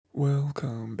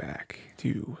Welcome back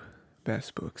to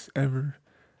Best Books Ever.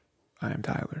 I am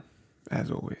Tyler,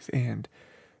 as always, and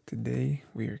today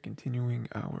we are continuing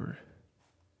our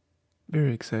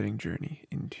very exciting journey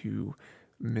into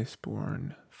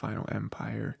Mistborn Final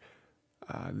Empire.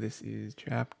 This is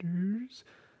chapters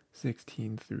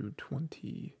 16 through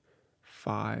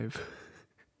 25.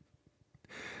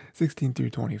 16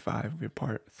 through 25, we're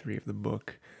part 3 of the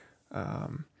book.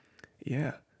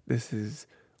 This is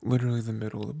literally the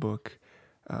middle of the book.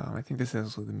 I think this is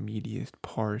also the meatiest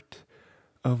part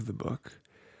of the book.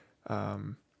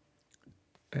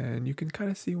 And you can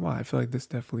kind of see why. I feel like this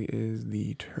definitely is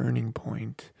the turning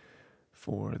point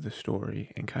for the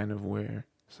story and kind of where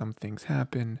some things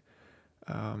happen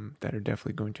that are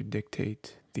definitely going to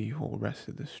dictate the whole rest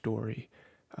of the story.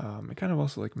 And kind of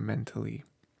also like mentally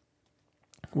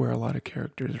where a lot of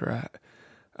characters are at,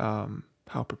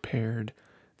 how prepared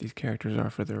these characters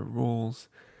are for their roles,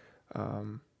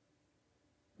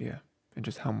 and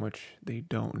just how much they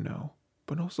don't know,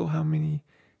 but also how many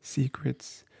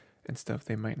secrets and stuff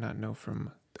they might not know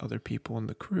from other people in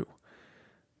the crew.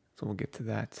 So we'll get to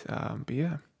that,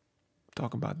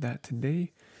 talk about that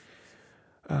today.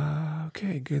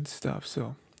 Okay, good stuff.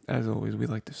 So, as always, we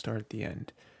like to start at the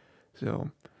end.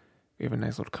 So, we have a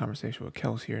nice little conversation with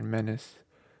Kelsier and Menace.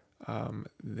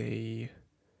 They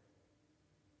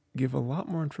give a lot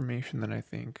more information than I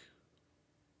think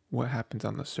what happens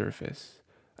on the surface.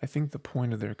 I think the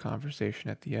point of their conversation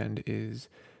at the end is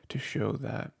to show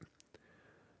that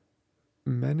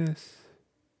Menace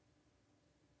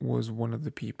was one of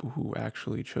the people who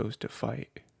actually chose to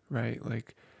fight, right?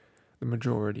 Like the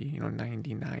majority,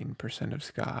 99% of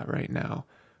Ska right now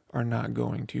are not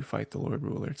going to fight the Lord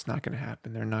Ruler. It's not going to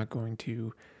happen. They're not going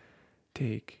to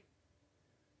take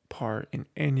part in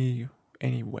any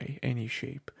way, any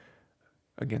shape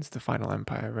against the Final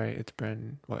Empire, right? It's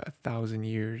been, 1,000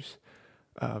 years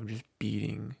of just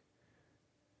beating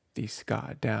these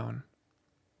Ska down.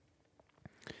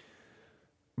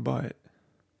 But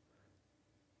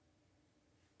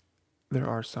there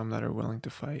are some that are willing to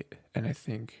fight, and I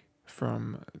think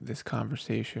from this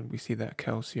conversation we see that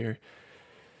Kelsier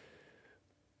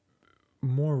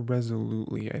more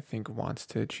resolutely, I think, wants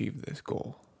to achieve this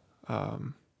goal.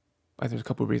 There's a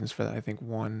couple of reasons for that. I think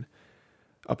one,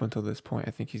 up until this point,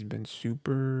 I think he's been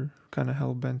super kind of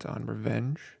hell-bent on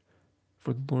revenge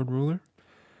for the Lord Ruler.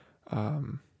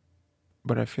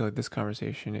 But I feel like this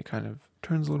conversation, it kind of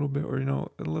turns a little bit, or,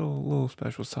 a little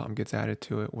special something gets added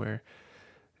to it where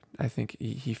I think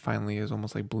he finally is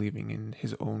almost like believing in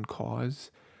his own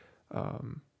cause.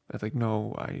 It's like,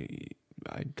 no, I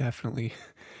definitely,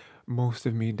 most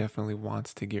of me definitely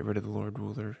wants to get rid of the Lord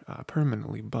Ruler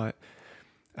permanently, but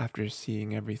after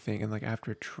seeing everything and like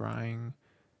after trying,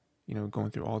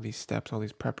 going through all these steps, all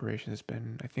these preparations, it's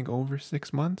been, I think, over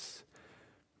 6 months.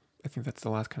 I think that's the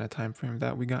last kind of time frame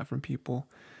that we got from people.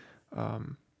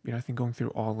 I think going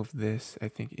through all of this, I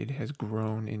think it has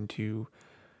grown into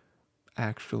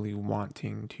actually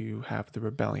wanting to have the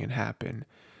rebellion happen.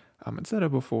 Instead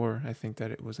of before, I think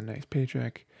that it was a nice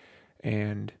paycheck,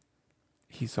 and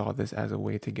he saw this as a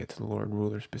way to get to the Lord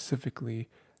Ruler specifically.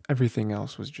 Everything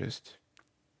else was just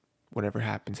whatever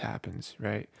happens, happens,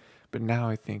 right? But now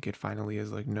I think it finally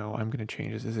is like, no, I'm going to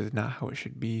change this. This is not how it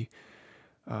should be.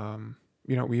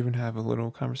 We even have a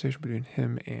little conversation between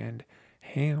him and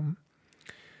Ham,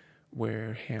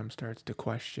 where Ham starts to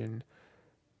question,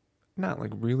 not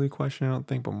like really question, I don't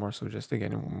think, but more so just,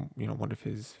 again, one of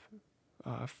his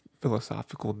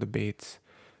philosophical debates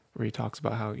where he talks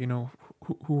about how,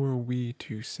 who are we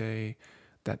to say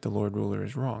that the Lord Ruler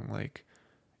is wrong? Like,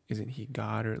 isn't he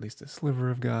God, or at least a sliver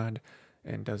of God?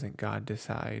 And doesn't God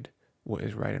decide what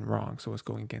is right and wrong? So what's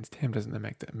going against him doesn't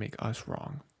make us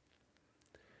wrong.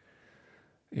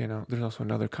 There's also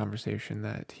another conversation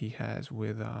that he has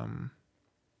with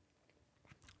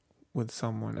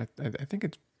someone. I think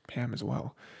it's Pam as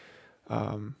well.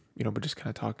 But just kind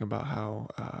of talking about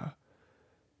how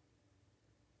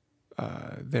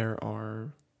there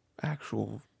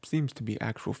seems to be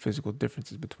actual physical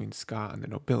differences between Ska and the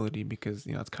nobility, because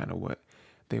it's kind of what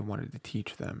they wanted to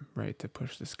teach them, right? To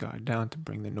push the Ska down, to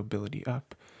bring the nobility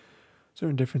up.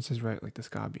 Certain differences, right? Like the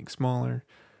Ska being smaller,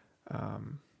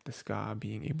 the Ska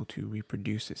being able to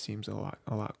reproduce, it seems a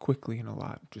lot quickly and a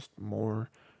lot just more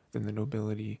than the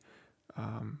nobility.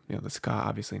 The Ska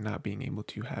obviously not being able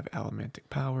to have elementic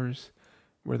powers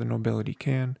where the nobility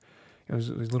can. There's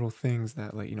little things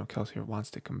that, like, Kelsier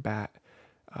wants to combat,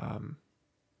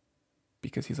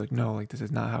 because he's like, no, like, this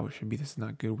is not how it should be. This is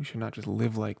not good. We should not just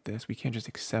live like this. We can't just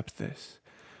accept this.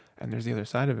 And there's the other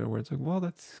side of it where it's like, well,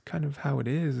 that's kind of how it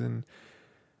is. And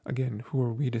again, who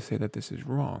are we to say that this is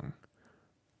wrong?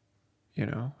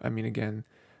 I mean, again,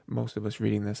 most of us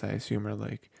reading this, I assume, are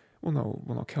like, well,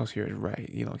 no, Kelsier is right.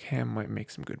 Like Ham might make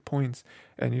some good points,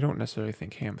 and you don't necessarily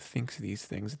think Ham thinks these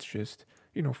things. It's just,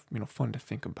 fun to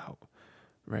think about,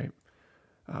 right?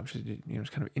 It's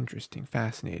kind of interesting,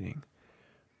 fascinating,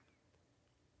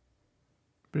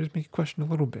 but it just makes you question a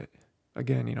little bit.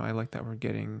 Again, I like that we're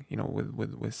getting,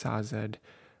 with Sazed,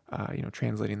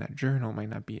 translating that journal might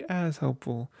not be as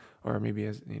helpful, or maybe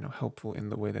as, helpful in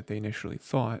the way that they initially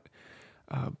thought.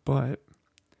 But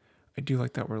I do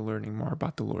like that we're learning more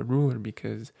about the Lord Ruler,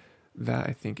 because that,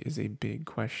 I think, is a big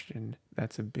question.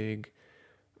 That's a big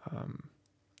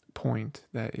point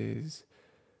that is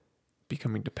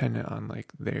becoming dependent on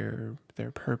like their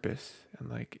purpose, and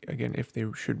like, again, if they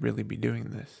should really be doing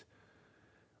this.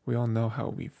 We all know how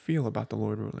we feel about the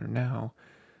Lord Ruler now,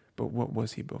 but what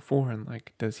was he before, and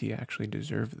like, does he actually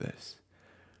deserve this?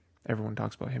 Everyone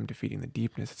talks about him defeating the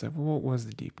deepness. It's like, well, what was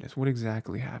the deepness? What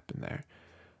exactly happened there?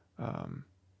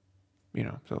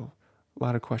 So a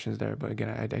lot of questions there. But again,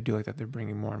 I do like that they're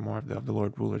bringing more and more of the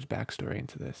Lord Ruler's backstory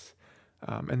into this.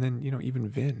 And then, even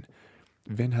Vin.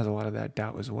 Vin has a lot of that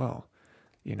doubt as well.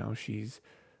 She's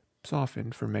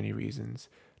softened for many reasons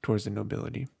towards the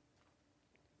nobility.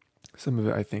 Some of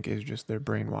it, I think, is just their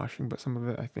brainwashing, but some of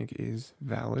it, I think, is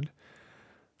valid.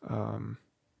 So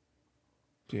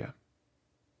yeah,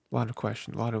 a lot of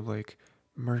questions, a lot of like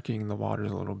murking the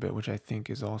waters a little bit, which I think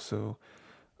is also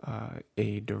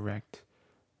a direct,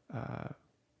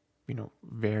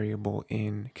 variable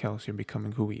in Kelsier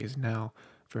becoming who he is now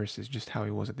versus just how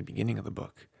he was at the beginning of the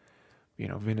book.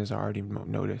 Vin has already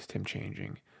noticed him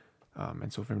changing.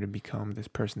 And so for him to become this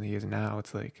person that he is now,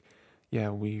 it's like, yeah,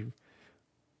 we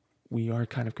are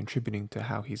kind of contributing to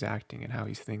how he's acting and how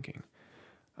he's thinking.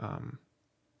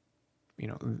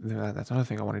 That's another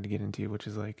thing I wanted to get into, which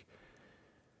is like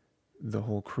the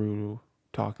whole crew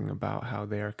talking about how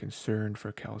they are concerned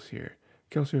for Kelsier.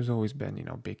 Kelsier's always been,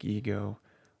 big ego,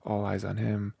 all eyes on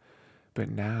him, but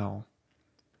now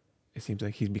it seems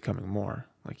like he's becoming more.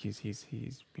 Like he's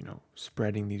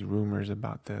spreading these rumors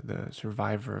about the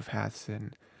survivor of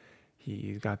Hatson.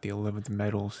 He's got the 11th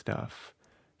medal stuff.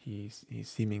 He's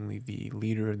seemingly the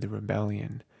leader of the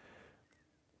rebellion.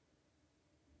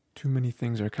 Too many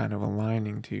things are kind of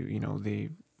aligning to,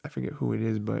 I forget who it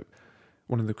is, but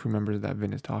one of the crew members that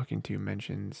Vin is talking to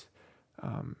mentions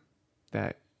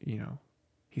that,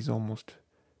 he's almost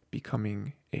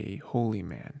becoming a holy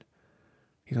man.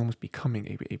 He's almost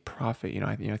becoming a prophet.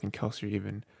 I think Kelsier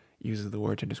even uses the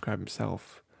word to describe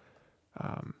himself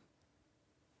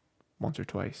once or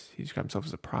twice. He describes himself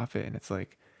as a prophet, and it's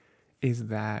like, is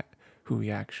that who he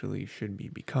actually should be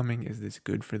becoming? Is this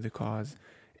good for the cause?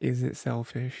 Is it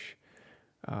selfish?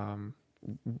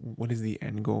 What is the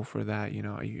end goal for that?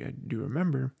 I do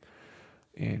remember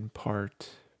in part,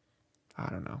 I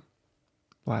don't know,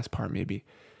 last part maybe,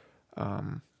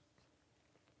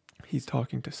 he's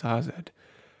talking to Sazed,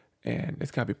 and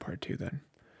it's gotta be part 2 then.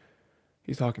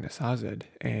 He's talking to Sazed,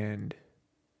 and,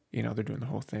 they're doing the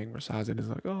whole thing where Sazed is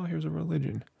like, oh, here's a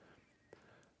religion.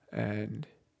 And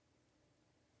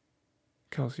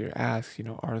Kelsier asks,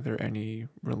 are there any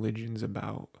religions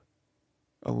about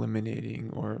eliminating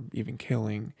or even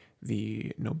killing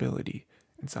the nobility?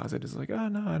 And Sazed is like, oh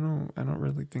no, I don't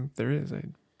really think there is.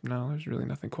 No, there's really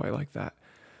nothing quite like that.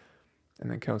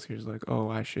 And then Kelsier's like, oh,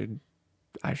 I should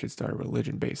start a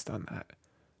religion based on that.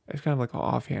 It's kind of like an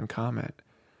offhand comment.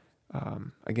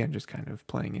 Again, just kind of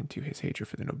playing into his hatred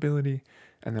for the nobility.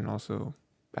 And then also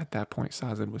at that point,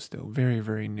 Sazed was still very,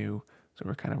 very new. So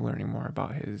we're kind of learning more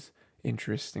about his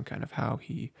interests and kind of how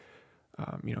he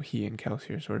and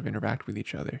Kelsier sort of interact with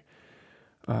each other.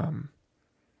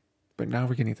 But now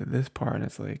we're getting to this part, and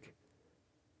it's like,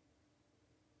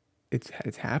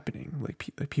 it's happening.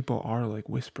 Like people are like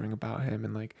whispering about him,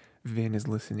 and like Vin is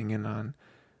listening in on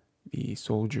the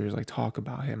soldiers like talk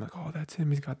about him, like, oh, that's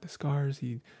him. He's got the scars.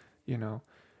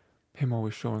 Him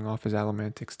always showing off his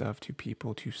allomantic stuff to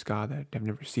people, to Ska that have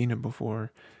never seen it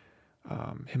before.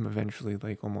 Him eventually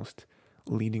like almost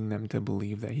leading them to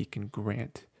believe that he can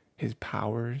grant his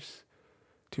powers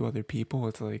to other people.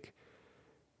 It's like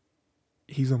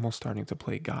he's almost starting to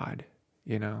play God,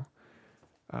 he's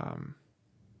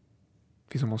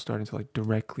almost starting to like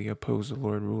directly oppose the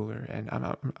Lord Ruler, and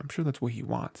I'm sure that's what he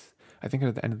wants. I think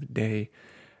at the end of the day,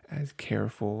 as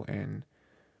careful and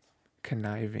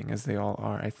conniving as they all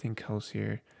are, I think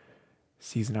Kelsier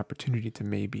sees an opportunity to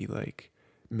maybe like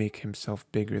make himself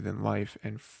bigger than life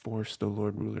and force the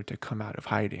Lord Ruler to come out of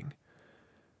hiding,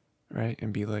 right?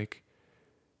 And be like,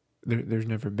 there's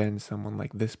never been someone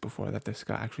like this before that this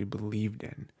guy actually believed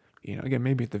in. Again,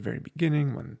 maybe at the very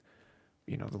beginning when,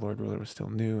 the Lord Ruler was still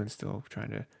new and still trying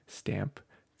to stamp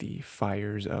the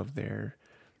fires of their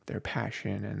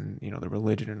passion and, you know, the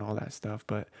religion and all that stuff.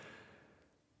 But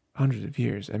hundreds of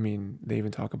years. I mean, they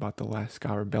even talk about the last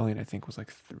Scout Rebellion, I think was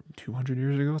like 200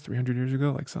 years ago, 300 years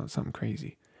ago, like something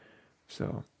crazy.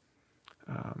 So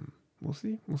we'll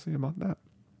see. We'll see about that.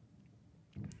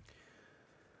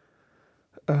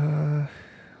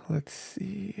 Let's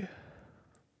see.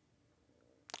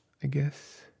 I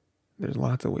guess there's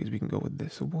lots of ways we can go with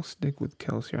this. So we'll stick with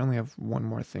Kelsier. I only have one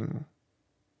more thing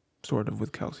sort of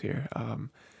with Kelsier.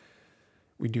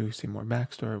 We do see more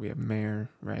backstory. We have Mare,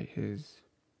 right? His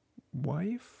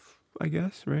wife, I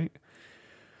guess, right?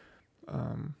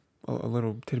 A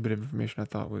little tidbit of information I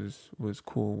thought was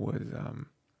cool was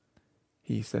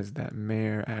he says that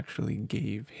Mare actually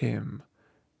gave him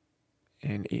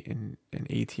an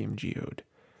ATM geode.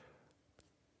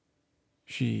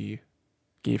 She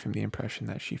gave him the impression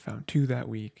that she found 2 that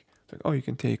week. It's like, oh, you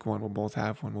can take one. We'll both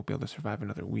have one. We'll be able to survive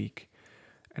another week.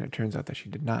 And it turns out that she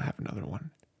did not have another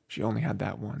one. She only had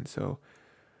that one. So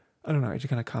I don't know. It just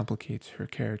kind of complicates her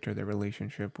character, their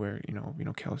relationship, where you know,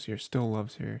 Kelsier still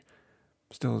loves her,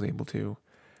 still is able to,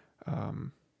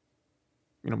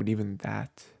 but even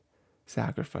that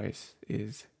sacrifice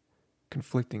is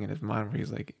conflicting in his mind, where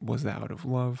he's like, was that out of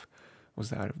love?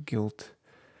 Was that out of guilt?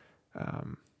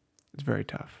 It's very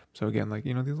tough. So again, like,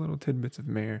 these little tidbits of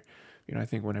Mare, I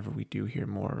think whenever we do hear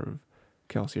more of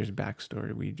Kelsier's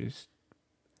backstory,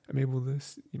 I'm able to,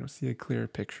 see a clearer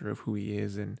picture of who he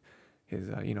is and his,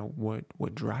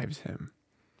 what drives him.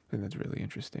 I think that's really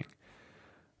interesting.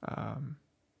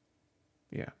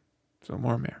 Yeah. So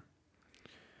more Mare.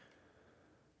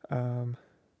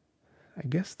 I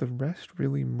guess the rest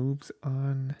really moves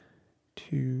on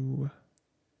to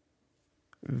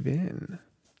Vin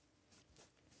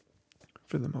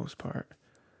for the most part.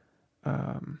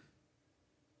 I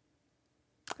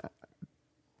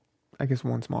guess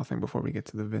one small thing before we get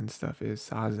to the Vin stuff is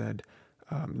Sazed.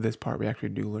 This part we actually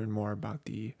do learn more about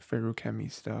the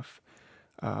Feruchemy stuff.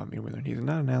 We learn he's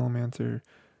not an Allomancer.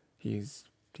 He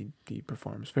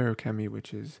performs Feruchemy,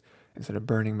 which is instead of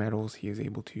burning metals, he is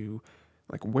able to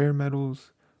wear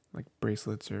metals, like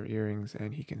bracelets or earrings,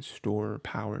 and he can store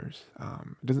powers.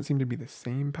 It doesn't seem to be the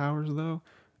same powers though.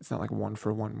 It's not like one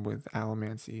for one with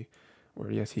Allomancy,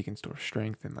 where yes, he can store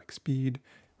strength and speed,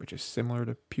 which is similar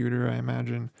to Pewter, I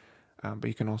imagine. But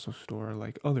you can also store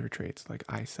other traits like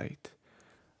eyesight.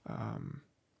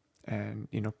 And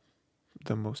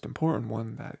the most important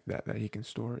one that he can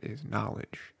store is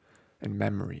knowledge and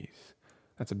memories.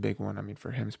 That's a big one. I mean,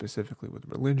 for him specifically with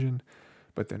religion,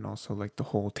 but then also the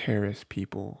whole terrorist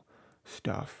people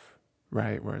stuff,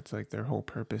 right? Where it's their whole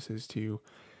purpose is to,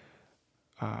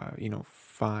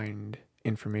 find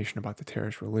information about the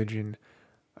terrorist religion,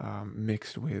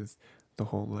 mixed with the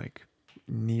whole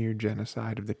near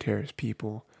genocide of the terrorist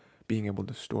people. Being able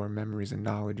to store memories and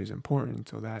knowledge is important,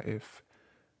 so that if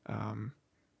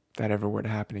that ever were to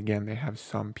happen again, they have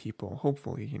some people,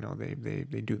 hopefully,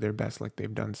 they do their best like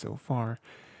they've done so far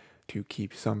to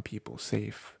keep some people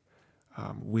safe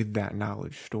with that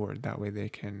knowledge stored. That way they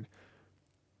can,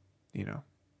 if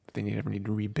they ever need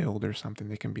to rebuild or something,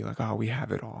 they can be like, oh, we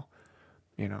have it all,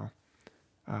 Yeah,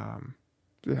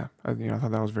 I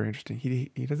thought that was very interesting.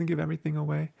 He doesn't give everything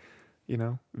away,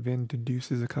 Vin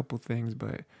deduces a couple things,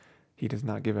 but he does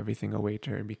not give everything away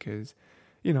to her because,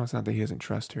 it's not that he doesn't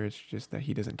trust her. It's just that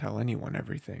he doesn't tell anyone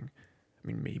everything. I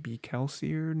mean, maybe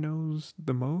Kelsier knows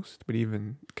the most, but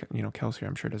even, Kelsier,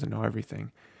 I'm sure, doesn't know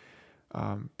everything,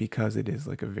 because it is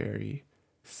a very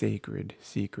sacred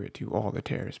secret to all the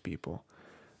terrorist people.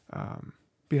 But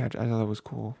yeah, I thought that was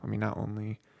cool. I mean, not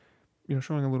only,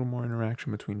 showing a little more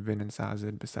interaction between Vin and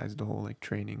Sazed besides the whole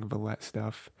training Valette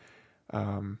stuff,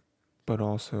 but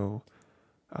also,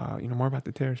 more about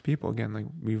the terrorist people.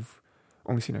 Again, we've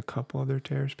only seen a couple other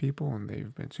terrorist people, and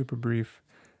they've been super brief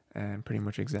and pretty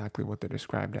much exactly what they're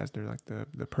described as. They're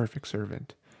the perfect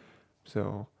servant.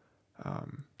 So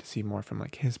to see more from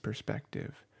his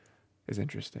perspective is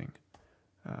interesting.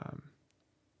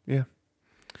 Yeah.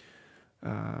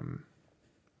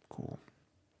 Cool.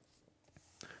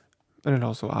 And it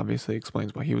also obviously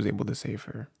explains why he was able to save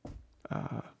her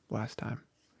last time.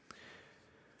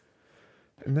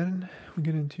 And then we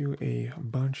get into a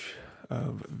bunch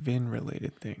of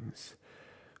Vin-related things.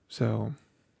 So,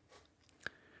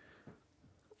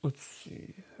 let's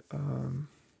see.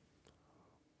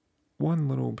 One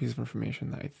little piece of information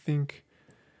that I think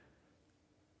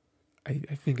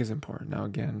is important. Now,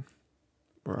 again,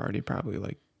 we're already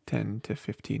probably 10 to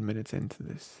 15 minutes into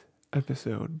this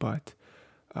episode, but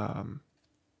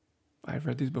I've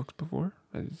read these books before,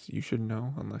 as you should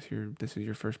know, unless this is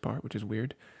your first part, which is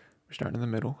weird. We're starting in the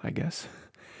middle, I guess.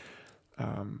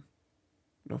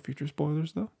 No future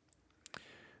spoilers though.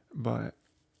 But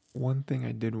one thing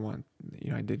I did want,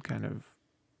 I did kind of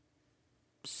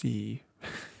see,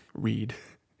 read,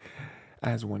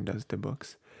 as one does to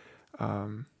books. I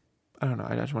don't know.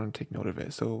 I just want to take note of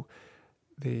it. So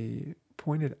they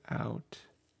pointed out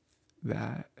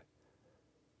that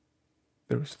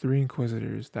there was 3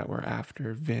 Inquisitors that were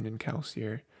after Vin and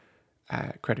Kelsier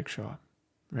at Credicshaw,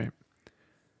 right?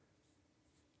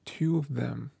 2 of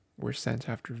them were sent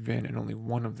after Vin, and only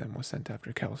 1 of them was sent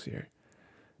after Kelsier.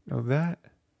 Now that,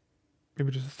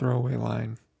 maybe just a throwaway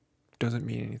line, doesn't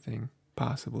mean anything,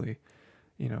 possibly,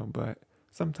 but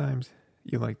sometimes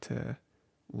you like to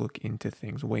look into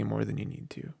things way more than you need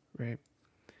to, right?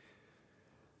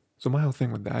 So my whole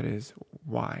thing with that is,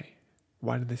 why?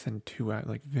 Why did they send 2 out?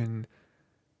 Like, Vin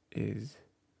is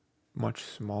much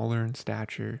smaller in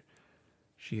stature.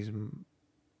 She's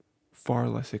far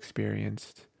less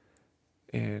experienced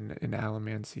in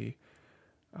allomancy.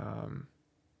 I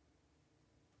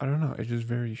don't know. It's just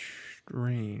very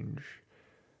strange,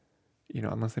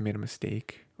 unless they made a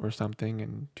mistake or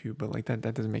something. But like that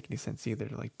doesn't make any sense either.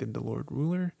 Like, did the Lord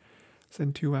Ruler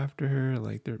send 2 after her?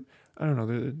 Like, I don't know.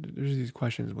 There's these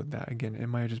questions with that. Again, it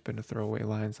might have just been a throwaway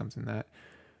line, something that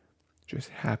just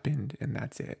happened, and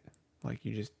that's it. Like,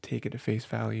 you just take it at face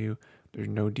value. There's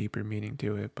no deeper meaning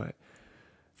to it. But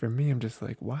for me, I'm just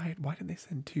like, why did they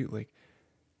send 2? Like,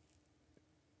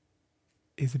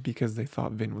 is it because they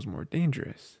thought Vin was more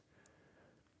dangerous?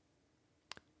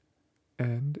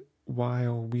 And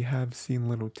while we have seen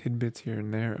little tidbits here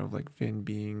and there of like Vin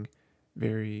being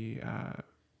very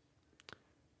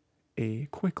a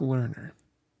quick learner,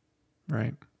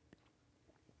 right?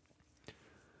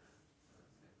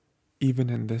 Even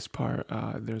in this part,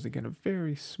 there's again a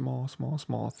very small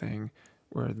thing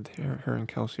where her and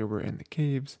Kelsier were in the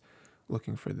caves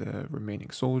looking for the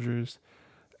remaining soldiers,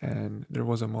 and there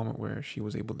was a moment where she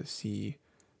was able to see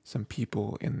some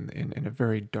people in a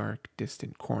very dark,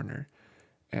 distant corner,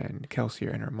 and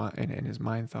Kelsier in his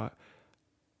mind thought,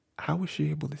 how was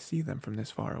she able to see them from this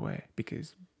far away?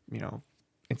 Because,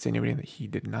 insinuating that he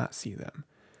did not see them.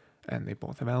 And they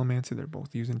both have allomancy, they're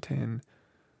both using tin.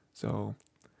 So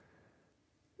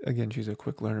again, she's a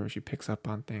quick learner. She picks up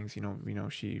on things.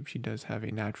 She does have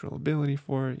a natural ability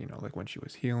for it. Like when she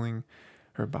was healing,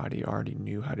 her body already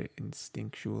knew how to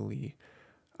instinctually,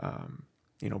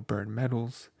 burn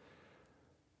metals.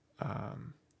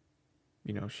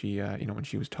 When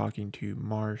she was talking to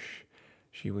Marsh,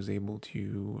 she was able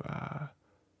to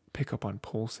pick up on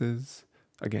pulses.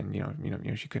 Again,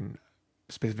 she couldn't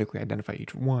specifically identify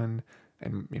each one,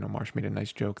 and Marsh made a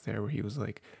nice joke there where he was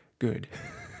like, "Good."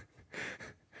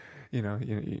 He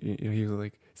was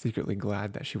like secretly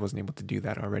glad that she wasn't able to do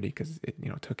that already, because it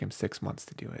took him 6 months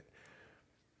to do it.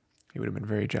 He would have been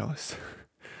very jealous.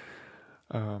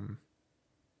 But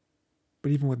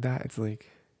even with that, it's like,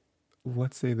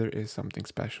 let's say there is something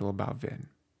special about Vin,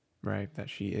 right? That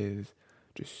she is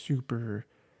just super,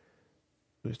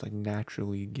 just like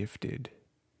naturally gifted,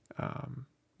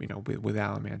 with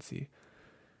allomancy.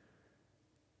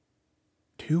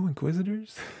 2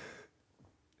 Inquisitors?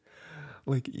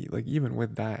 like even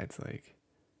with that, it's like,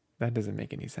 that doesn't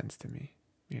make any sense to me,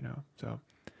 So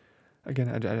again,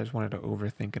 I just wanted to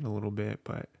overthink it a little bit,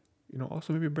 but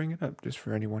also maybe bring it up just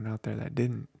for anyone out there that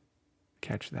didn't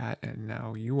catch that, and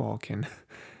now you all can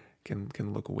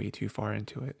look way too far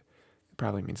into it. It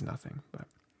probably means nothing, but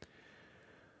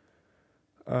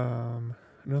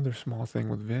another small thing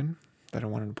with Vin that I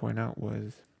wanted to point out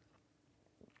was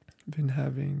Vin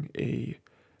having a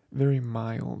very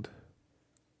mild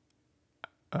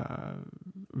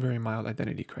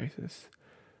identity crisis.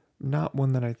 Not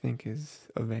one that I think is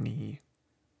of any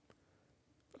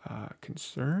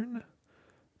concern,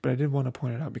 but I did want to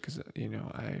point it out because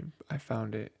I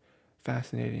found it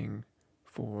fascinating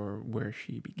for where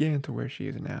she began to where she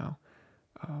is now.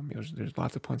 There's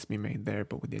lots of points to be made there,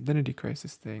 but with the identity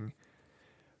crisis thing,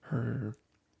 her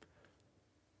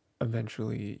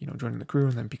eventually joining the crew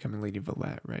and then becoming Lady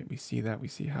Valette, right? We see that. We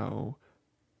see how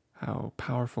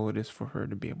powerful it is for her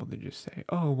to be able to just say,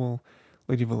 oh, well,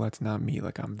 Lady Valette's not me,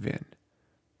 like I'm Vin.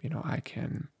 I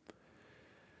can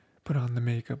put on the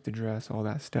makeup, the dress, all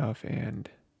that stuff, and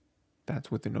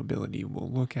that's what the nobility will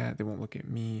look at. They won't look at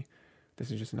me.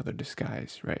 This is just another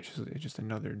disguise, right? It's just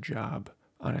another job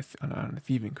on a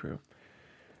thieving crew.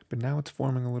 But now it's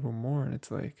forming a little more, and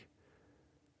it's like,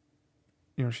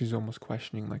 she's almost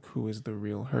questioning like who is the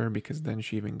real her, because then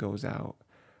she even goes out,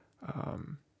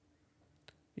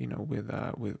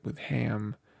 with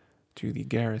Ham to the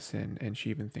garrison, and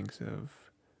she even thinks of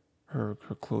her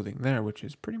clothing there, which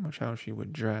is pretty much how she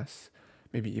would dress,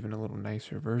 maybe even a little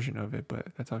nicer version of it, but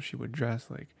that's how she would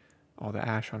dress, like all the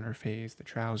ash on her face, the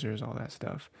trousers, all that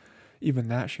stuff. Even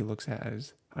that she looks at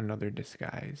as another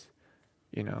disguise,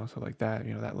 so like that,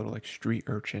 that little like street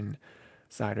urchin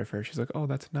side of her. She's like, oh,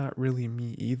 that's not really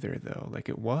me either, though. Like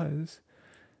it was,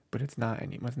 but it's not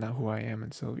anymore. It's not who I am.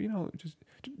 And so,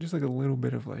 just like a little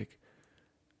bit of like,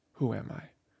 who am I?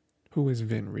 Who is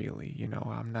Vin really?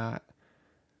 I'm not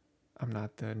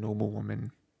the noble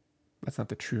woman. That's not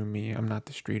the true me. I'm not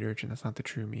the street urchin. That's not the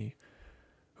true me.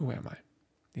 Who am I?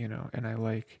 And I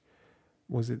like,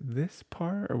 was it this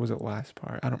part or was it last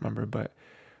part? I don't remember, but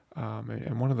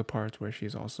and one of the parts where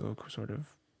she's also sort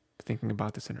of thinking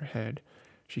about this in her head,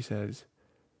 she says,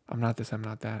 I'm not this, I'm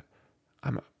not that.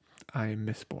 I am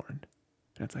Mistborn. And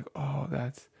it's like, oh,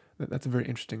 that's a very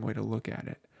interesting way to look at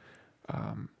it.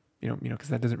 Because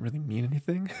that doesn't really mean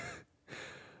anything.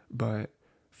 But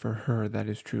for her, that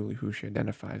is truly who she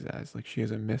identifies as. Like, she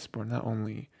is a Mistborn. Not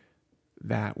only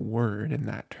that word and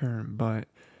that term, but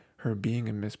her being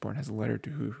a Mistborn has led her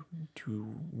to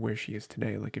where she is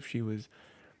today. Like, if she was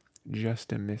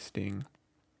just a misting,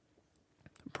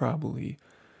 probably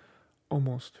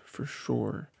almost for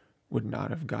sure would not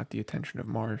have got the attention of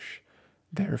Marsh,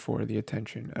 therefore the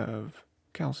attention of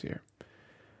Kelsier.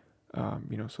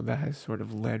 So that has sort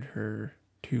of led her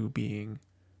to being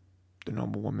the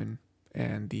noble woman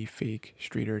and the fake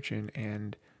street urchin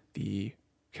and the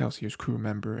Kelsier's crew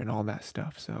member and all that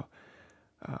stuff. So,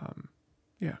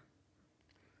 yeah.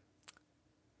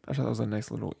 I thought that was a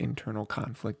nice little internal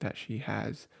conflict that she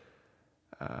has.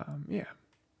 Yeah.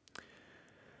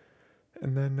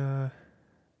 And then,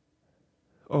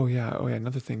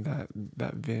 another thing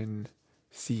that Vin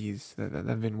sees, that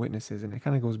Vin witnesses, and it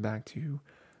kind of goes back to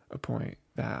a point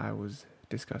that I was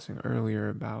discussing earlier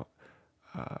about,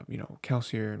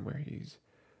 Kelsier and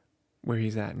where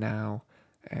he's at now,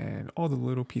 and all the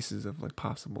little pieces of like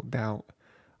possible doubt,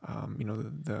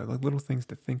 the like little things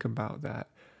to think about that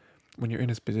when you're in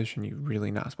this position you're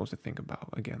really not supposed to think about.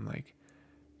 Again, like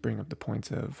bring up the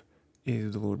points of,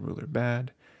 is the Lord Ruler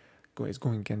bad? Is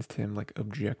going against him like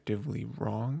objectively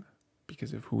wrong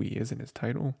because of who he is and his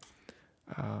title?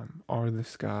 Are the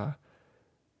Ska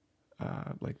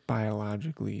like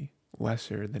biologically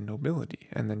lesser than nobility?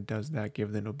 And then does that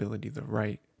give the nobility the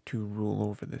right to rule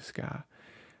over the Ska?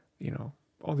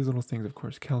 All these little things, of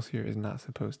course, Kelsier is not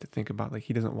supposed to think about. Like,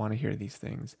 he doesn't want to hear these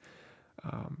things.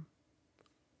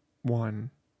 One,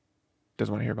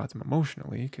 doesn't want to hear about them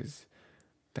emotionally because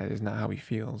that is not how he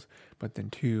feels. But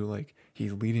then two, like,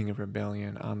 he's leading a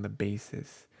rebellion on the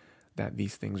basis that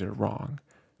these things are wrong.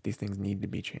 These things need to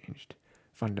be changed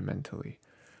fundamentally.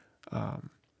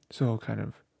 So kind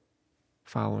of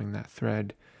following that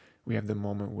thread, we have the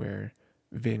moment where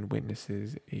Vin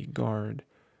witnesses a guard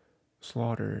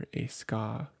slaughter a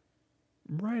Ska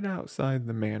right outside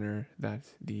the manor that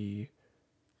the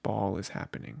ball is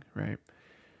happening, right?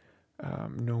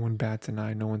 No one bats an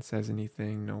eye, no one says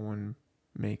anything, no one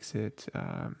makes like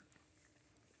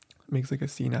a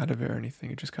scene out of it or anything.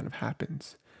 It just kind of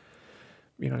happens.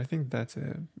 And I think that's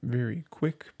a very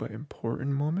quick but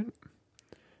important moment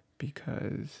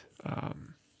because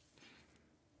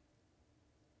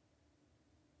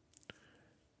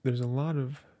there's a lot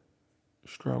of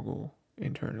struggle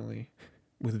internally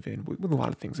with Vin, with a lot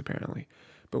of things apparently.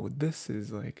 But with this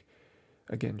is like,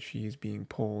 again, she is being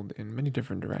pulled in many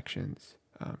different directions.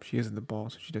 She is the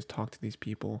boss, so she does talk to these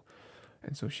people.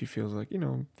 And so she feels like,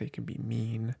 they can be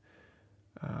mean,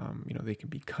 they can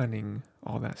be cunning,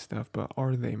 all that stuff. But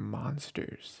are they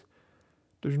monsters?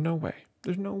 There's no way.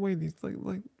 There's no way these,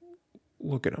 like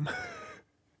look at them.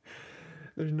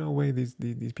 There's no way these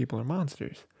people are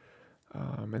monsters.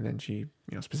 And then she,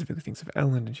 specifically thinks of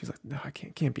Elend, and she's like, no, I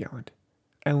can't be Elend.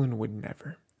 Elend would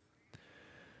never.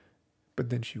 But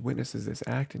then she witnesses this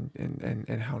act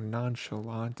and how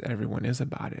nonchalant everyone is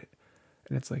about it.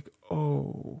 And it's like,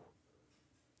 oh,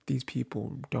 these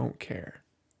people don't care.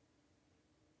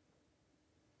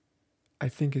 I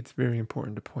think it's very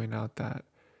important to point out that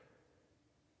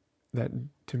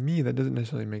to me, that doesn't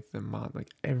necessarily make them like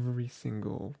every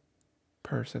single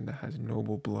person that has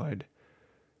noble blood.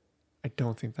 I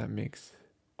don't think that makes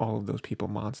all of those people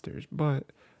monsters, but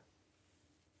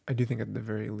I do think at the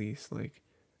very least, like,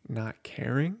 not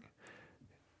caring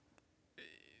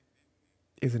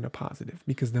isn't a positive,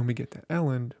 because then we get to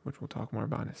Elend, which we'll talk more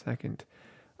about in a second,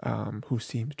 who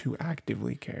seems to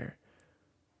actively care.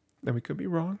 And we could be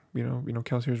wrong.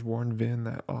 Kelsier's warned Vin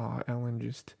that,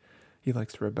 Elend he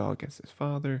likes to rebel against his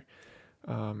father.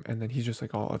 And then he's just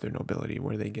like all other nobility,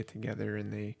 where they get together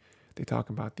and they talk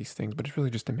about these things, but it's really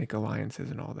just to make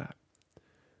alliances and all that.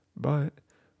 But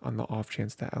on the off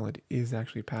chance that Elend is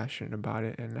actually passionate about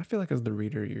it, and I feel like as the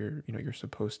reader, you're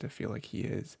supposed to feel like he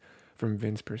is, from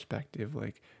Vin's perspective,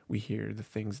 like we hear the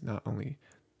things not only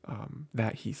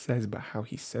that he says, but how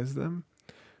he says them.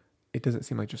 It doesn't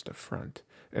seem like just a front.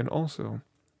 And also,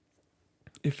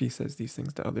 if he says these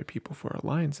things to other people for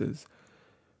alliances,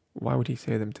 why would he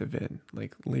say them to Vin?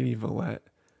 Like Lady Valette,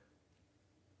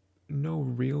 no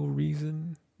real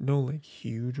reason, no like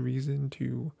huge reason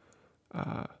to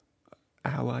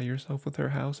ally yourself with her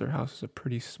house. Her house is a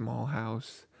pretty small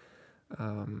house.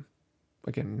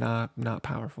 Again, not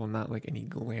powerful, not like any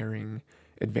glaring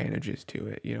advantages to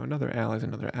it. Another ally is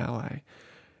another ally,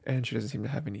 and she doesn't seem to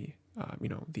have any.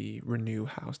 The Renew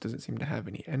house doesn't seem to have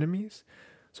any enemies,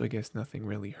 so I guess nothing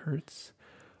really hurts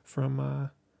from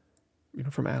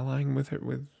from allying with her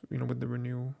with the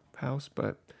Renew house.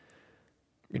 But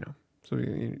so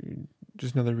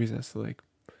just another reason as to like,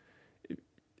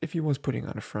 if he was putting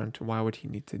on a front, why would he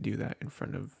need to do that in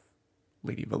front of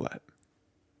Lady Valette,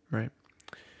 right?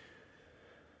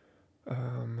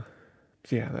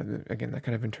 So yeah, again, that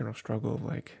kind of internal struggle of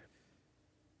like,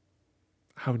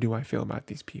 how do I feel about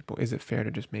these people? Is it fair to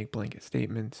just make blanket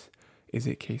statements? Is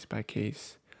it case by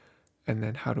case? And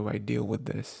then how do I deal with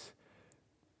this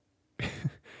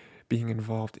being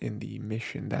involved in the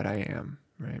mission that I am,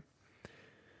 right?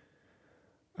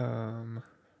 And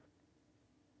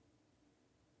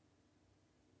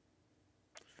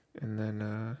then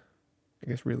I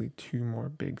guess really two more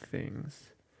big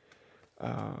things.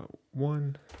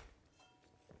 One,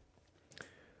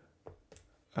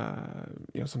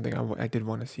 something I did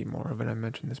want to see more of, and I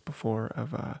mentioned this before,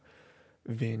 of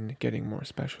Vin getting more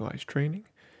specialized training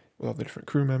with all the different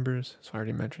crew members. So I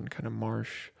already mentioned kind of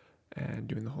Marsh and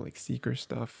doing the whole like Seeker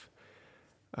stuff.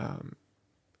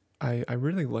 I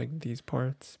really like these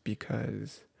parts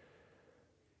because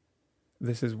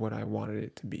this is what I wanted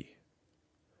it to be.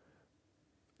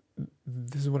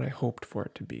 This is what I hoped for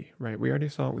it to be, right? We already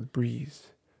saw it with Breeze,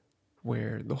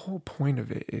 where the whole point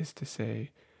of it is to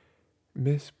say,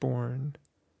 Mistborn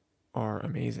are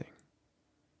amazing,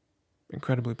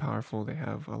 incredibly powerful. They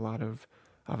have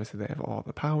obviously they have all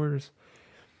the powers,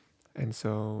 and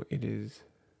so it is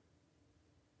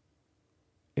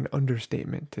an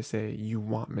understatement to say you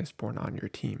want Mistborn on your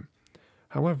team.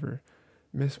 However,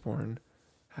 Mistborn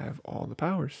have all the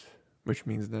powers, which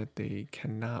means that they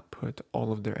cannot put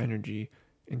all of their energy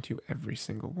into every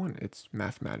single one. It's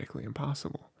mathematically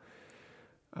impossible.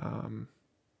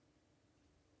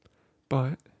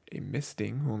 But a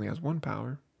Misting who only has one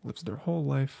power lives their whole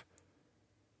life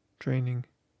training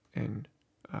and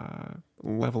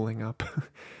leveling up,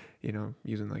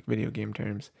 using like video game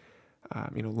terms,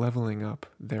 leveling up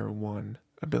their one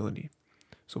ability.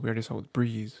 So we already saw with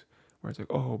Breeze, where it's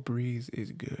like, oh, Breeze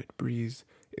is good. Breeze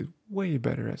is way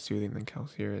better at soothing than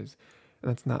Kelsier is.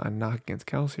 And that's not a knock against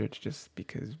Kelsier, it's just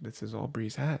because this is all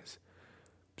Breeze has.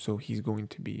 So he's going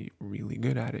to be really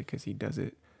good at it because he does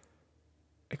it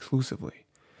exclusively.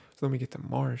 So then we get to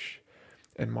Marsh,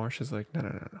 and Marsh is like,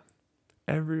 no.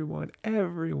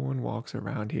 Everyone walks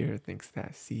around here thinks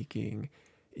that seeking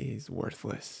is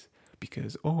worthless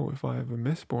because, if I have a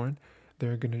Mistborn,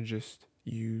 they're just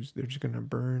gonna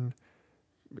burn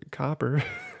copper.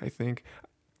 I think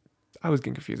I was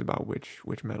getting confused about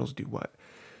which metals do what.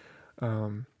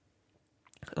 I'm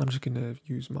just gonna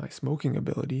use my smoking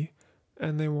ability,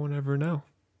 and they won't ever know.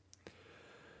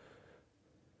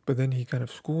 But then he kind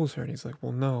of schools her, and he's like,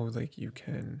 well, no, like you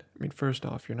can. I mean, first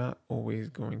off, you're not always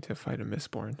going to fight a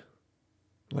Mistborn.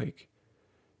 Like,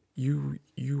 you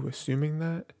assuming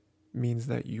that means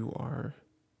that you are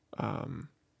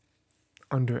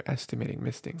underestimating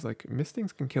Mistings. Like,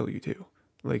 Mistings can kill you too.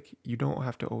 Like, you don't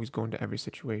have to always go into every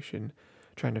situation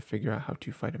trying to figure out how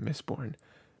to fight a Mistborn,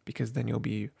 because then you'll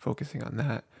be focusing on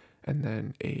that, and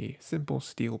then a simple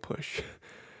steel push.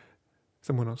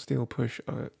 Someone will steel push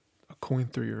a coin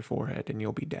through your forehead and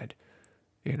you'll be dead,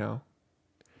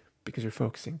 because you're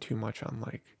focusing too much on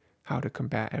like how to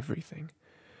combat everything.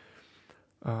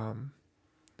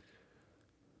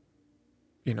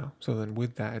 So then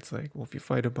with that, it's like, well, if you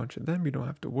fight a bunch of them, you don't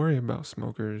have to worry about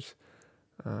smokers.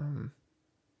 And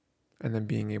then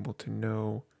being able to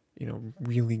know,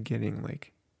 really getting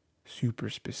like super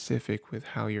specific with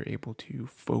how you're able to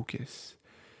focus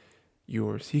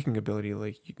your seeking ability.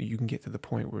 Like you can get to the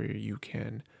point where you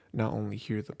can not only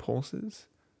hear the pulses,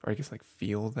 or I guess like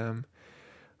feel them,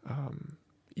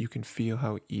 you can feel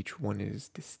how each one is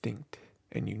distinct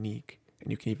and unique, and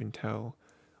you can even tell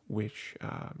which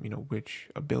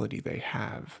ability they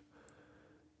have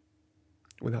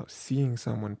without seeing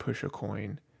someone push a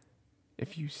coin.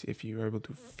 If you're able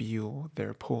to feel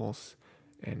their pulse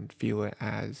and feel it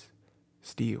as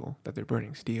steel, that they're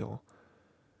burning steel,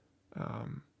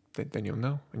 then you'll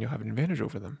know, and you'll have an advantage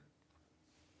over them.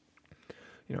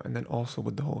 And then also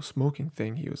with the whole smoking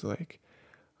thing, he was like,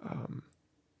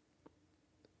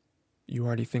 you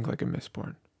already think like a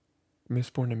Mistborn.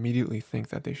 Mistborn immediately think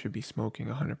that they should be smoking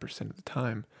 100% of the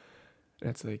time. And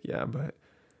it's like, yeah, but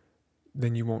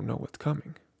then you won't know what's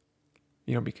coming.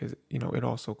 Because, it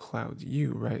also clouds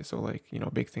you, right? So like,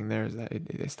 a big thing there is that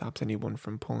it stops anyone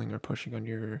from pulling or pushing on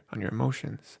your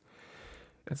emotions.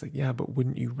 And it's like, yeah, but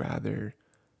wouldn't you rather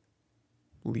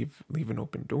leave an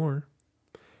open door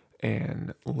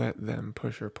and let them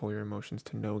push or pull your emotions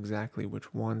to know exactly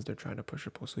which ones they're trying to push or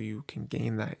pull, so you can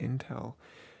gain that intel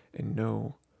and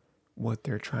know what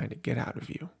they're trying to get out of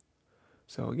you.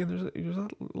 So again, there's a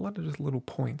lot of just little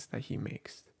points that he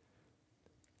makes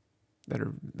that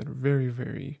are very,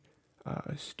 very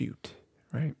astute,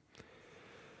 right?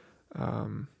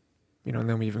 And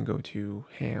then we even go to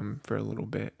Ham for a little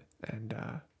bit, and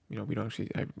we don't actually,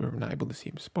 we're not able to see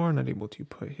him spar, not able to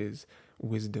put his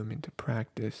wisdom into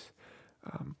practice,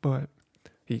 but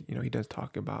he does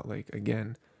talk about, like,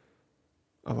 again,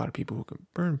 a lot of people who can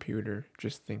burn pewter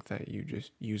just think that you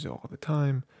just use it all the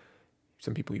time.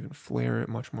 Some people even flare it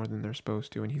much more than they're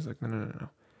supposed to, and he's like, no.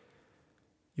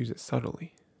 Use it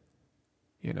subtly,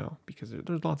 because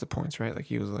there's lots of points, right? Like,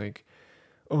 he was like,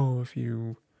 oh, if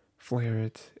you flare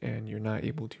it and you're not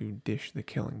able to dish the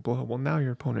killing blow, well, now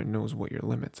your opponent knows what your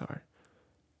limits are,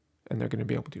 and they're going to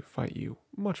be able to fight you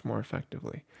much more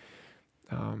effectively.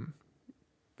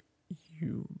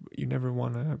 You never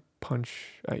want to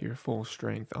punch at your full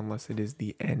strength unless it is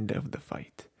the end of the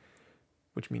fight,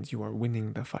 which means you are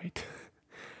winning the fight.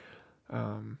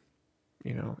 And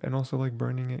also, like,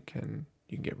 burning it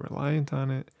you can get reliant on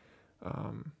it.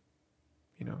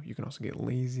 You can also get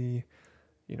lazy,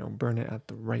 burn it at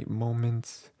the right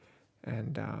moments.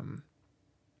 And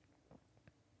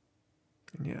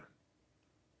yeah.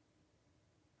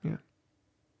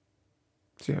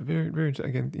 So yeah, very, very,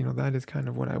 again, that is kind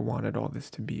of what I wanted all this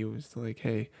to be. It was like,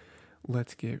 hey,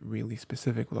 let's get really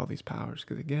specific with all these powers.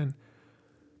 Because again,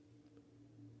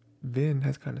 Vin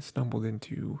has kind of stumbled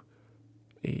into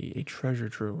a treasure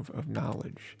trove of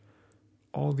knowledge.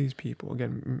 All these people,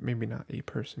 again, maybe not a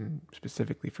person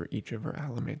specifically for each of her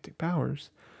allomantic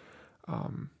powers,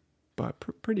 but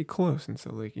pretty close. And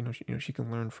so, like, she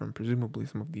can learn from presumably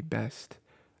some of the best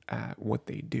at what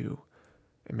they do,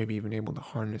 and maybe even able to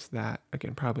harness that.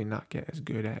 Again, probably not get as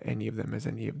good at any of them as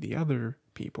any of the other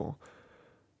people,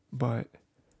 but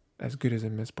as good as a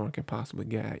Mistborn can possibly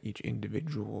get at each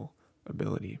individual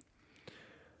ability.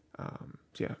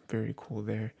 So yeah, very cool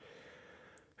there.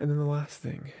 And then the last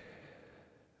thing,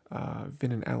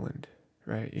 Vin and Elend,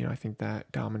 right? I think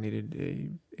that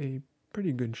dominated a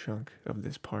pretty good chunk of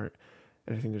this part,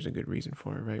 and I think there's a good reason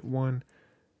for it, right? One,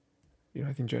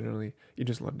 I think generally you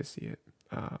just love to see it.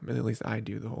 At least I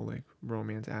do, the whole, like,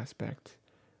 romance aspect.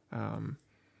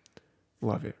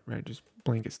 Love it, right? Just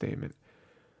blanket statement.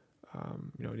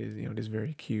 It is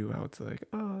very cute how it's like,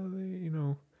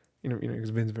 because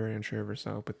Vin's very unsure of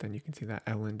herself, but then you can see that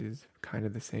Elend is kind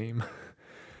of the same.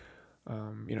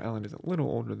 Elend is a little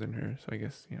older than her, so I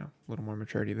guess, a little more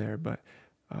maturity there, but,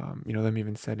 them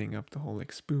even setting up the whole,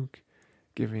 like, spook,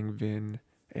 giving Vin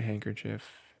a handkerchief,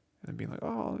 and being like,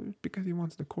 oh, because he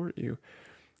wants to court you.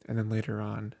 And then later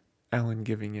on, Elend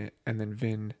giving it, and then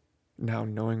Vin now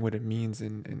knowing what it means,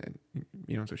 and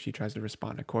so she tries to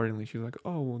respond accordingly. She's like,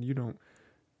 oh, well, you don't,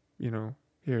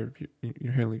 here,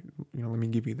 let me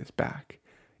give you this back,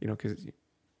 because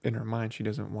in her mind, she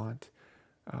doesn't want,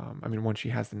 one, she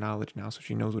has the knowledge now, so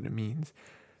she knows what it means.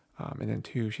 And then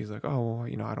two, she's like, oh,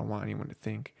 well, I don't want anyone to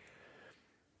think.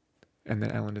 And then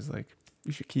Elend is like,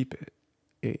 you should keep it.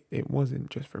 It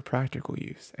wasn't just for practical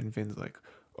use. And Vin's like,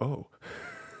 oh,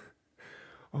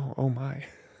 oh my.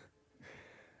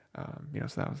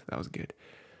 So that was good.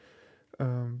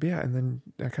 But yeah, and then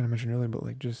I kind of mentioned earlier, but,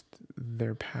 like, just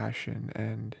their passion,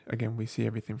 and again, we see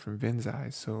everything from Vin's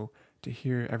eyes. So to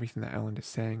hear everything that Elend is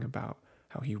saying about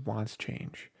how he wants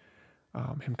change,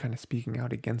 him kind of speaking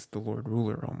out against the Lord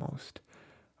Ruler almost,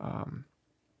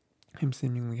 him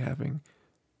seemingly having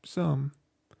some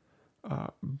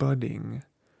budding,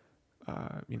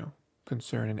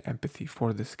 concern and empathy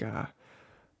for this guy.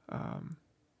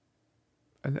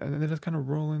 And then just kind of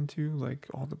roll into, like,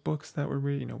 all the books that were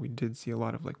read. We did see a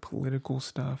lot of, like, political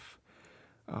stuff.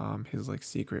 His, like,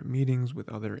 secret meetings with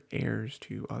other heirs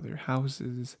to other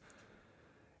houses.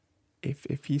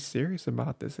 If he's serious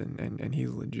about this and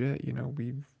he's legit,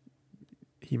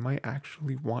 he might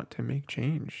actually want to make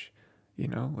change.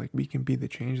 Like, we can be the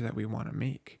change that we want to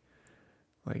make.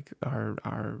 Like,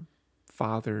 our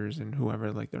fathers and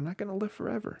whoever, like, they're not going to live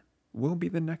forever. We'll be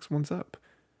the next ones up.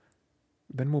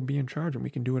 Then we'll be in charge and we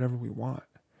can do whatever we want.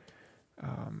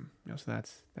 So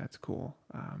that's cool.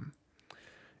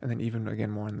 And then even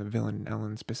again more on the Vin and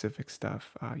Elend specific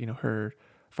stuff. Her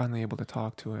finally able to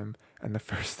talk to him, and the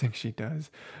first thing she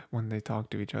does when they talk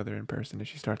to each other in person is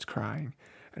she starts crying,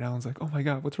 and Elend's like, "Oh my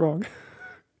God, what's wrong?"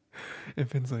 And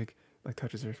Vin's like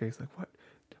touches her face, like, "What?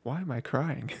 Why am I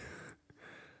crying?"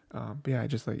 But yeah,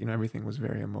 just everything was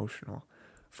very emotional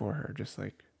for her, just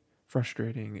like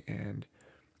frustrating, and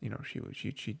she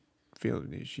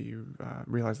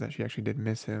realized that she actually did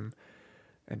miss him,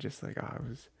 and just it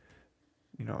was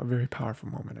a very powerful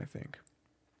moment, I think.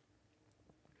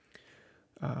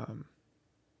 But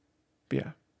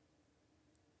yeah,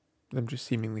 them just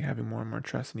seemingly having more and more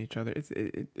trust in each other.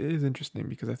 It is interesting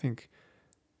because I think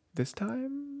this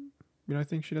time, I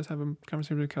think she does have a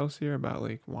conversation with Kelsier about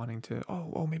wanting to,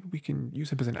 maybe we can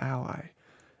use him as an ally,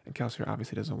 and Kelsier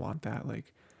obviously doesn't want that.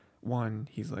 One,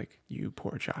 he's like, you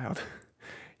poor child,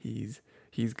 he's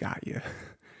got you.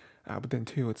 But then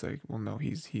two, it's like, well, no,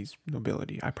 he's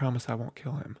nobility. I promise I won't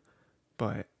kill him,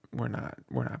 but we're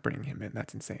not bringing him in.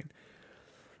 That's insane.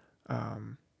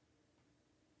 But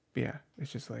yeah,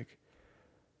 it's just I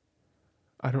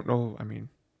don't know. I mean,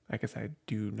 I guess I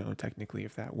do know technically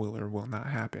if that will or will not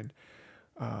happen.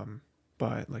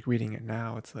 But reading it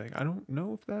now, it's I don't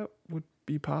know if that would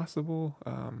be possible.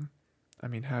 I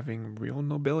mean, having real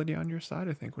nobility on your side,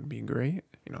 I think would be great.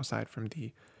 Aside from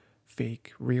the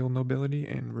fake real nobility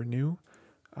and Renew.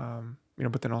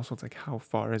 But then also it's how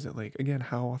far is it? Again,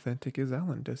 how authentic is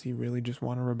Elend? Does he really just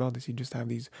want to rebel? Does he just have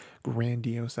these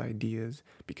grandiose ideas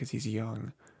because he's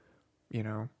young?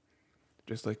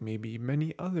 Just maybe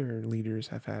many other leaders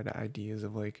have had ideas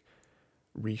of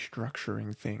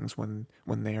restructuring things when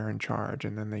they are in charge,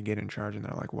 and then they get in charge and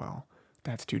they're like, well,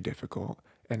 that's too difficult,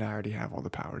 and I already have all the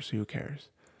powers, so who cares?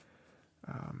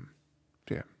 So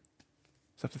yeah,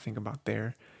 stuff to think about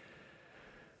there.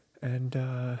 And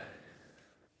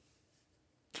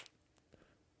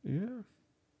yeah,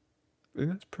 and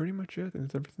that's pretty much it. And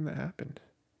that's everything that happened.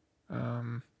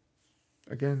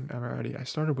 Again, I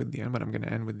started with the end, but I'm going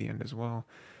to end with the end as well.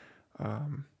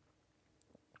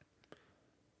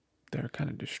 They're kind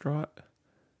of distraught.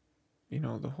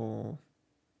 The whole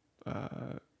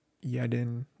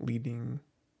Yedin leading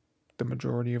the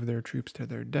majority of their troops to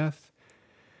their death.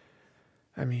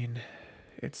 I mean,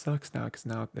 it sucks now because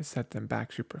now they set them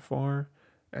back super far.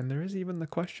 And there is even the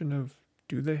question of,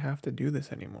 do they have to do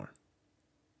this anymore?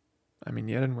 I mean,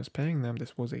 Yedin was paying them.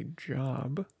 This was a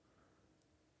job.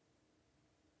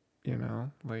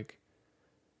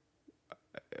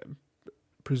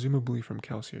 Presumably from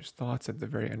Kelsier's thoughts at the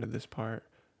very end of this part,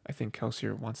 I think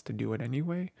Kelsier wants to do it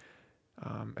anyway.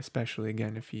 Especially,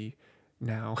 again, if he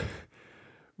now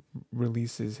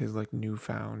releases his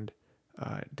newfound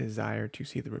desire to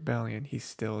see the rebellion, he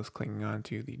still is clinging on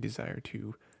to the desire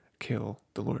to kill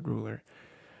the Lord Ruler.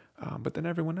 But then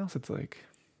everyone else, it's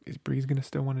is Breeze gonna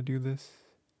still want to do this?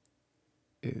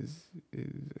 Is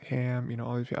Ham,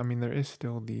 all these people? I mean, there is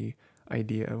still the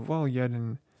idea of, well,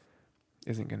 Yedin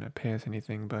isn't gonna pay us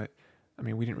anything, but I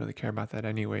mean, we didn't really care about that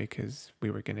anyway because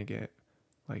we were gonna get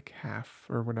half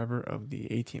or whatever of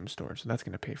the A-Team store, so that's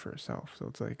gonna pay for itself. So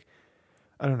it's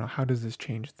I don't know, how does this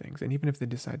change things? And even if they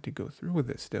decide to go through with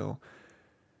it still,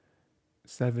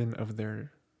 I'm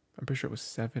pretty sure it was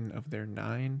 7 of their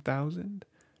 9,000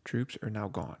 troops are now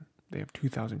gone. They have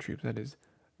 2,000 troops. That is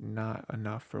not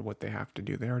enough for what they have to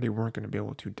do. They already weren't going to be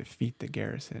able to defeat the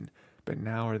garrison, but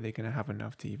now are they going to have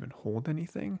enough to even hold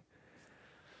anything?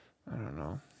 I don't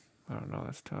know.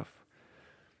 That's tough.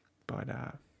 But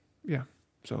yeah,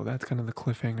 so that's kind of the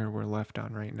cliffhanger we're left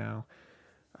on right now.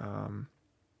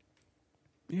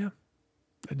 Yeah,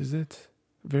 that is it.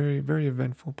 Very, very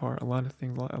eventful part. A lot of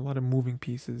things, a lot of moving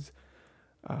pieces.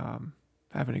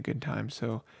 Having a good time.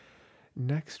 So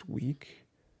next week,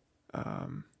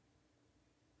 gonna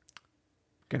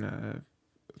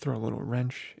throw a little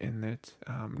wrench in it.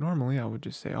 Normally I would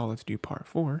just say, let's do part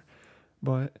 4,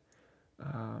 but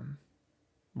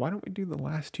why don't we do the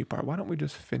last 2 parts? Why don't we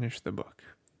just finish the book?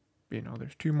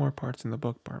 There's 2 more parts in the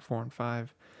book, part 4 and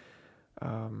 5.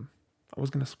 I was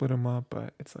gonna split them up,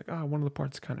 but it's one of the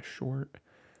parts is kind of short,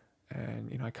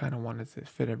 and I kind of wanted to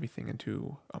fit everything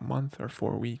into a month or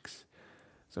 4 weeks.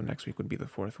 So next week would be the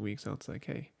 4th week. So it's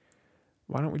hey,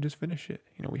 why don't we just finish it?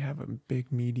 We have a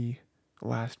big meaty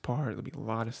last part. There'll be a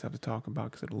lot of stuff to talk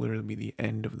about because it'll literally be the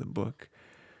end of the book,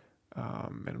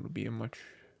 and it'll be a much,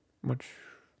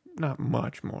 not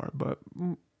much more, but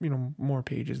more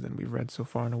pages than we've read so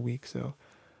far in a week. So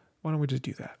why don't we just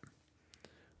do that?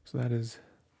 So that's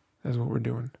what we're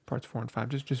doing. Parts 4 and 5.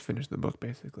 Just finish the book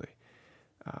basically.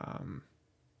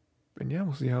 And yeah,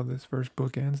 we'll see how this first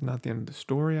book ends. Not the end of the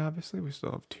story, obviously. We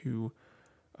still have 2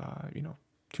 you know,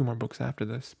 2 more books after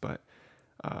this, but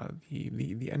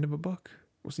the end of a book.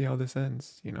 We'll see how this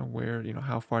ends. You know, where, you know,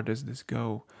 how far does this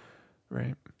go,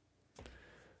 right?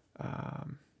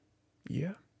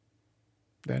 Yeah,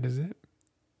 that is it.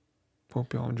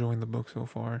 Hope y'all enjoying the book so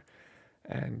far,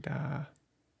 and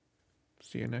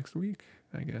see you next week,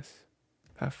 I guess.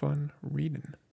 Have fun reading.